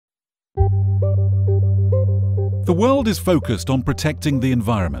The world is focused on protecting the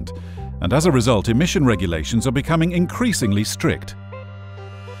environment, and as a result, emission regulations are becoming increasingly strict.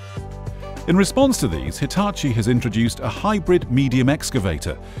 In response to these, Hitachi has introduced a hybrid medium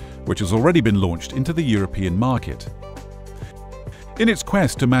excavator, which has already been launched into the European market. In its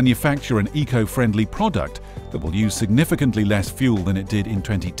quest to manufacture an eco-friendly product that will use significantly less fuel than it did in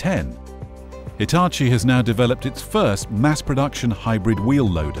 2010, Hitachi has now developed its first mass-production hybrid wheel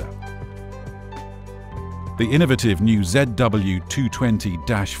loader. The innovative new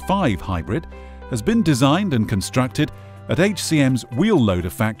ZW220-5 hybrid has been designed and constructed at HCM's wheel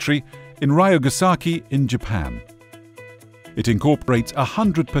loader factory in Ryogasaki in Japan. It incorporates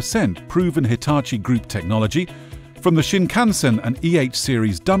 100% proven Hitachi Group technology from the Shinkansen and EH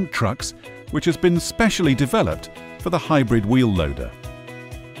series dump trucks, which has been specially developed for the hybrid wheel loader.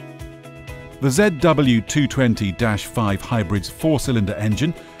 The ZW220-5 hybrid's 4-cylinder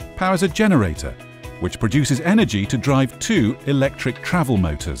engine powers a generator, which produces energy to drive 2 electric travel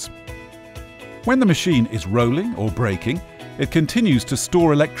motors. When the machine is rolling or braking, it continues to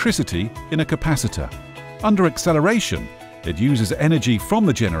store electricity in a capacitor. Under acceleration, it uses energy from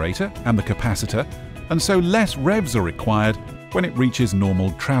the generator and the capacitor, and so less revs are required when it reaches normal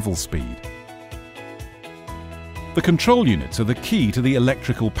travel speed. The control units are the key to the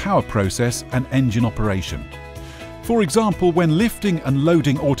electrical power process and engine operation. For example, when lifting and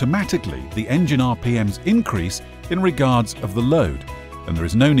loading automatically, the engine RPMs increase in regards of the load, and there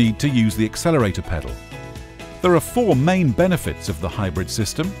is no need to use the accelerator pedal. There are 4 main benefits of the hybrid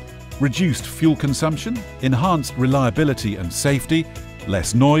system: reduced fuel consumption, enhanced reliability and safety,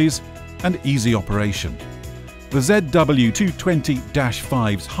 less noise, and easy operation. The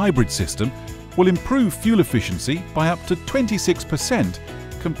ZW220-5's hybrid system will improve fuel efficiency by up to 26%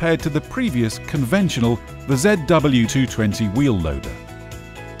 compared to the previous conventional, the ZW220 wheel loader.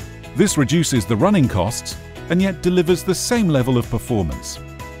 This reduces the running costs and yet delivers the same level of performance.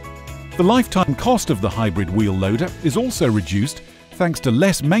 The lifetime cost of the hybrid wheel loader is also reduced thanks to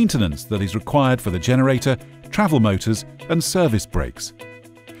less maintenance that is required for the generator, travel motors, and service brakes.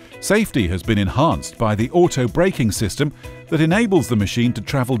 Safety has been enhanced by the auto braking system that enables the machine to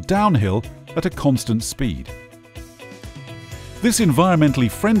travel downhill at a constant speed. This environmentally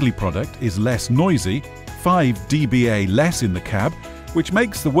friendly product is less noisy, 5 dBA less in the cab, which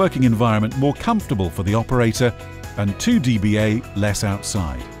makes the working environment more comfortable for the operator, and 2 dBA less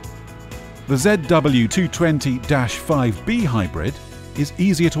outside. The ZW220-5B hybrid is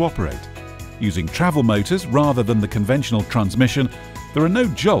easier to operate. Using travel motors rather than the conventional transmission, there are no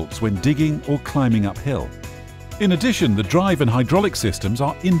jolts when digging or climbing uphill. In addition, the drive and hydraulic systems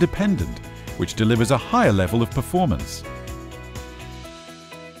are independent, which delivers a higher level of performance.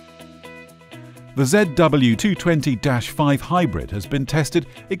 The ZW220-5 hybrid has been tested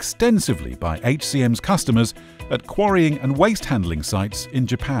extensively by HCM's customers at quarrying and waste handling sites in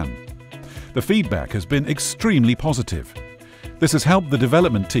Japan. The feedback has been extremely positive. This has helped the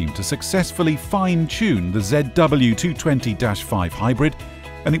development team to successfully fine-tune the ZW220-5 hybrid,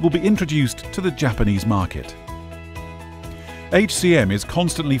 and it will be introduced to the Japanese market. HCM is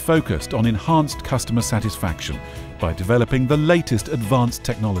constantly focused on enhanced customer satisfaction by developing the latest advanced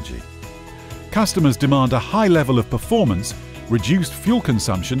technology. Customers demand a high level of performance, reduced fuel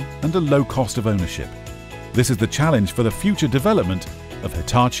consumption, and a low cost of ownership. This is the challenge for the future development of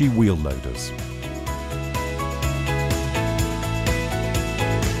Hitachi wheel loaders.